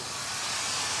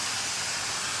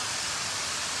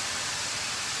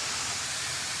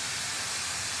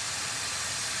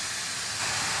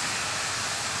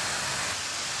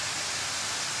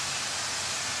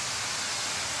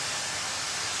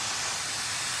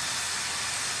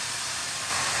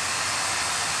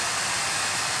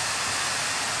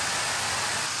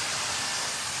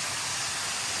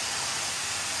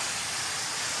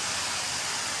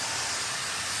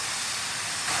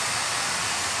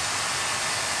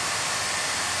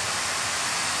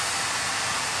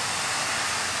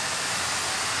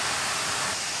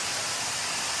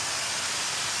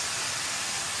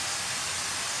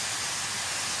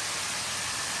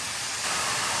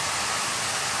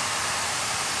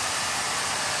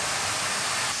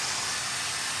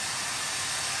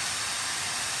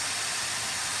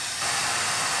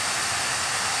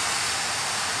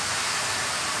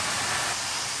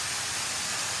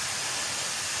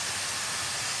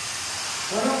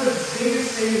 One of the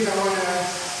biggest things I want to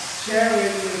share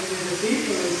with the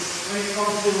people is when it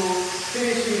comes to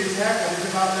finishing this haircut, it's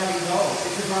about letting go.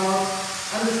 It's about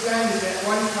understanding that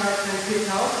one side can kick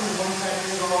out and one side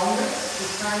can go under.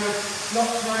 It's kind of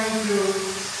not trying to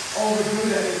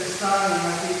overdo that in the styling.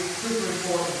 I think it's super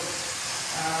important.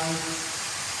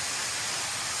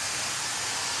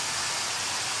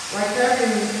 Like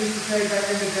Kevin used to say back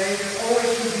in the day, there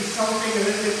always should be something a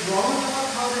little bit wrong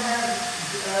about how the hair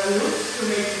looks to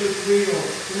make it look real,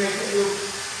 to make it look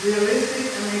realistic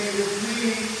and make it look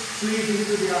really pleasing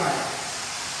to the eye.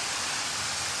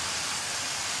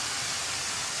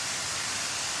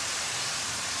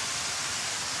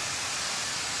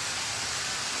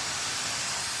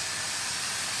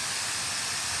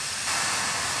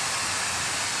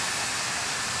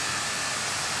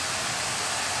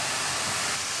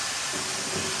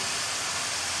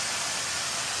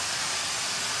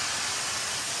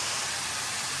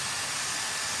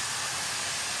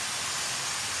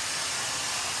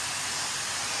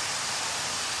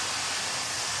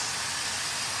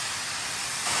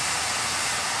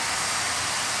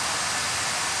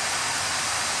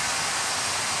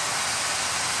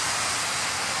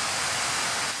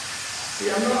 See,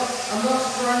 I'm not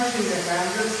scrunching it, I'm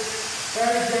just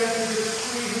very gently just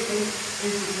squeezing it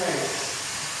into place.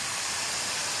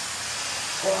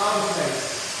 Or out of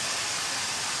place.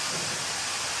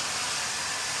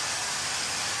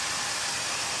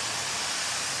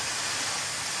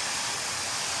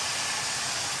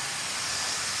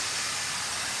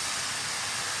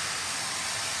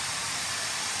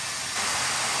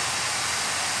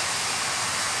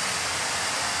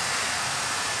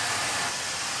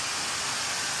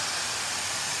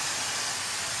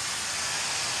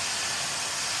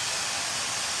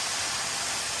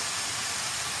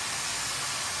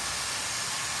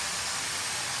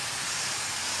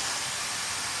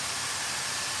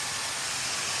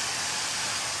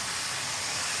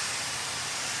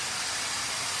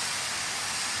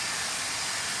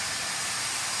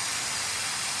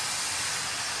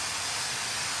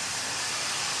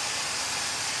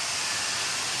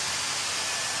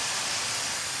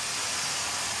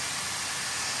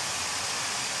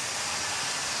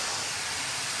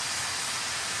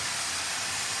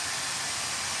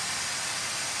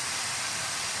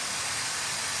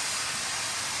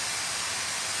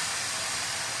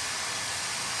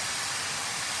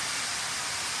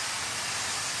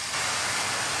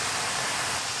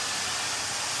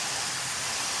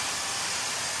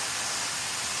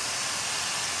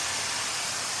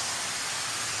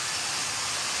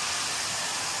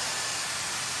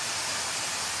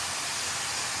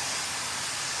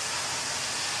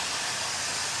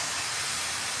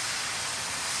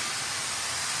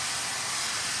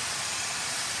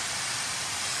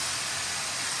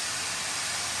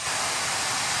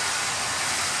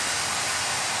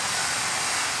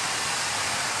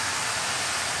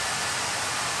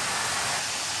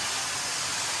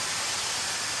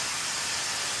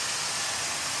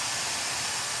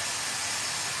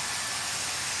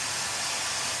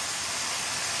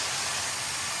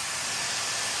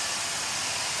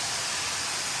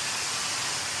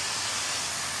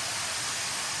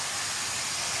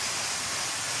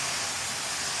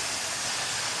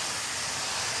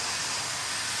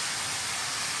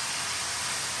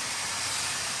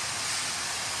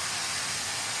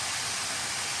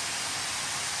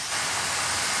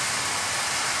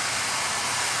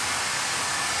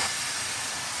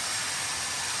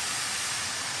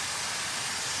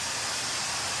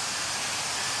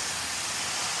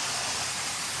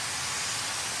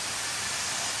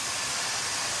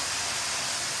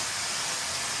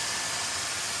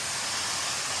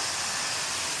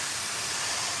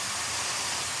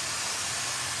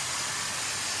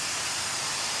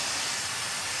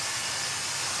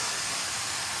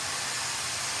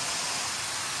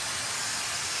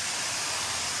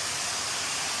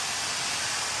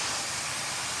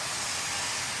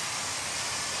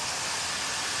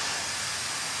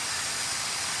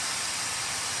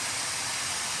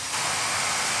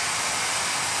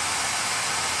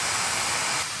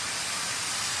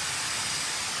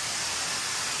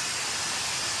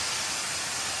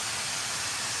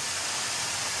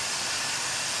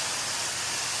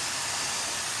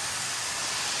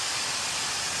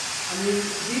 mean,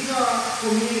 these are,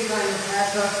 for me, the kind of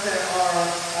haircuts that are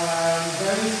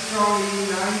very strongly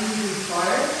 90s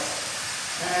inspired,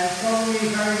 and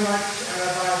probably very much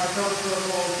by a photographer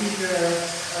called Peter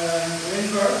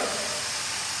Lindbergh.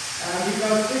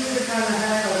 Because this is the kind of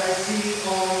haircut I see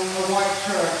on a white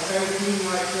shirt, very clean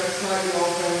white shirt, slightly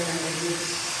open, and it looks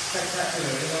spectacular.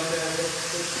 You know,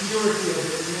 the purity of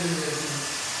it, minimalism.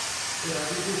 You know,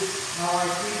 this is how I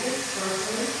see it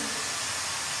personally.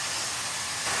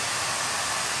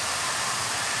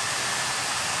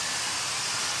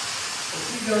 You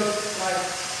see those, like,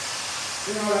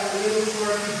 you know, like little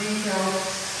quirky details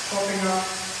popping up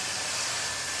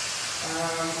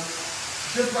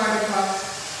just by the cut,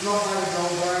 not by the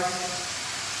blow dry.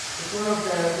 It's one of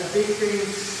the big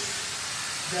things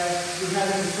that we had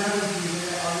in the 70s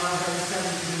that are now very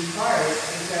 70s inspired,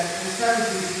 is that in the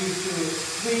 70s we used to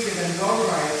tweak it and blow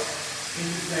dry it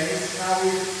into place. Now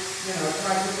we, you know,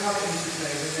 try to cut it into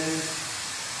place and then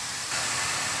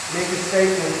make a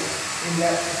statement in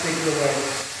that particular way.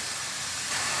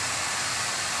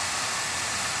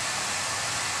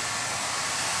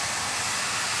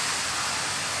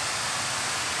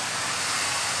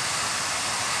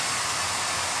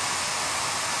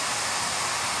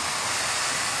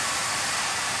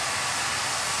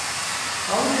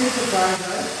 How do you use the time,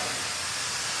 guys?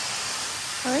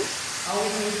 Sorry? How do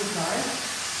you use the time?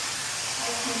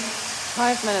 5 minutes.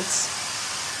 5 minutes.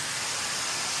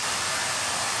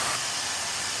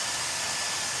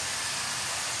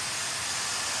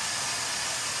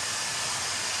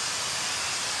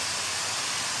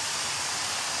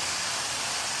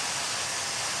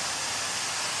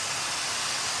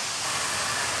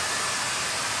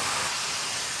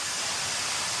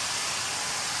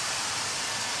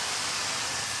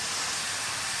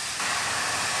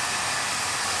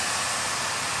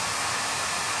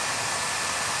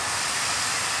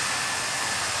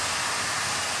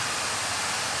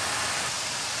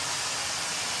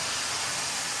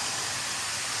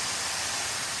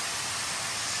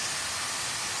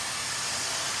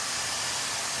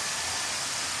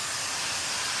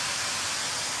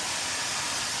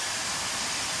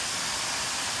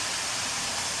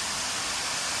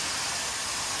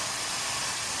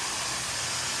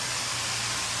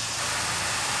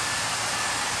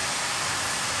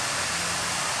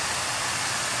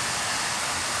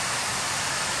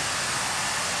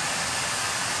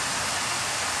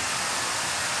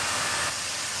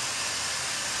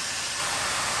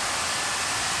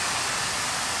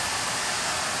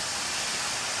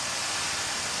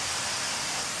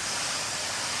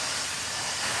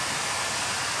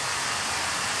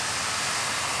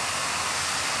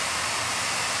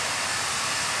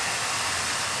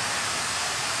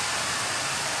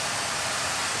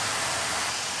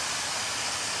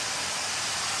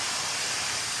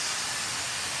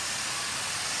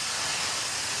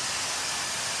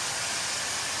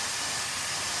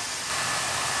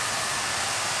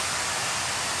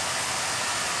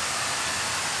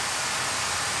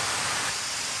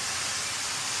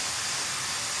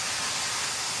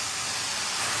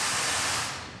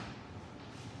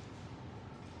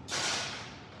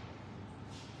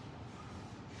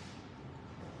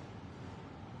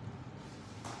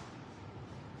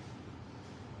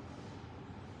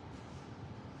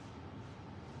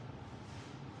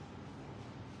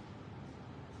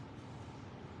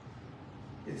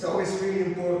 It's always really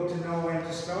important to know when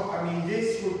to stop. I mean,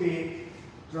 this would be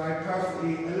dried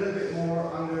perfectly a little bit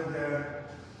more under the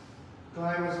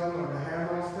climber zone or the hair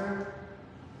master.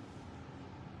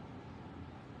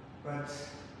 But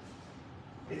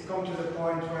it's come to the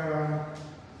point where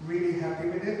I'm really happy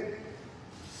with it.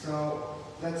 So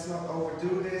let's not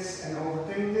overdo this and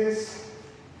overthink this.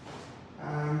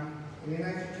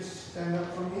 Elena, could you just stand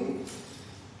up for me?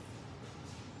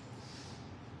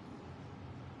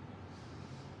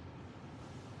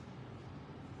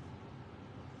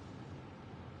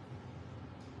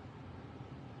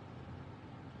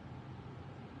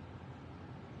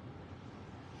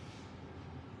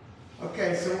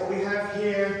 Okay, so what we have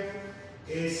here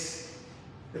is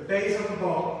the base of the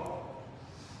bob.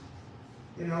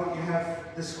 You know, you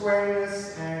have the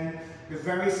squareness and the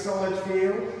very solid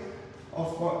feel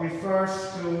of what refers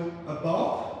to a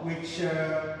bob, which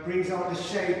brings out the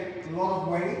shape, a lot of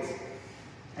weight.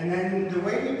 And then the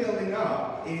way we're building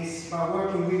up is by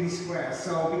working really square.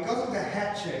 So because of the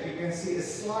head shape, you can see a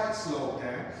slight slope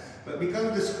there, but because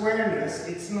of the squareness,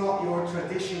 it's not your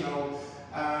traditional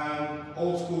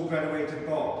old school graduated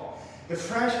bob. The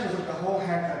freshness of the whole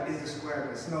haircut is the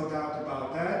squareness, no doubt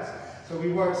about that. So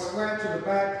we work square to the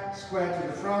back, square to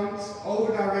the front,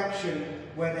 over direction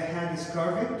where the head is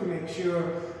curving to make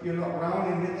sure you're not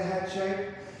rounding with the head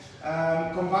shape.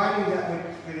 Combining that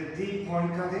with a deep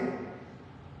point cutting,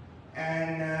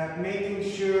 and making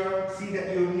sure, see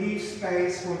that you leave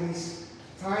space for these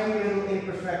tiny little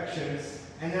imperfections,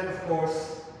 and then of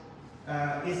course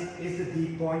is the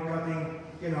deep point cutting,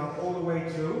 you know, all the way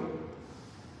through.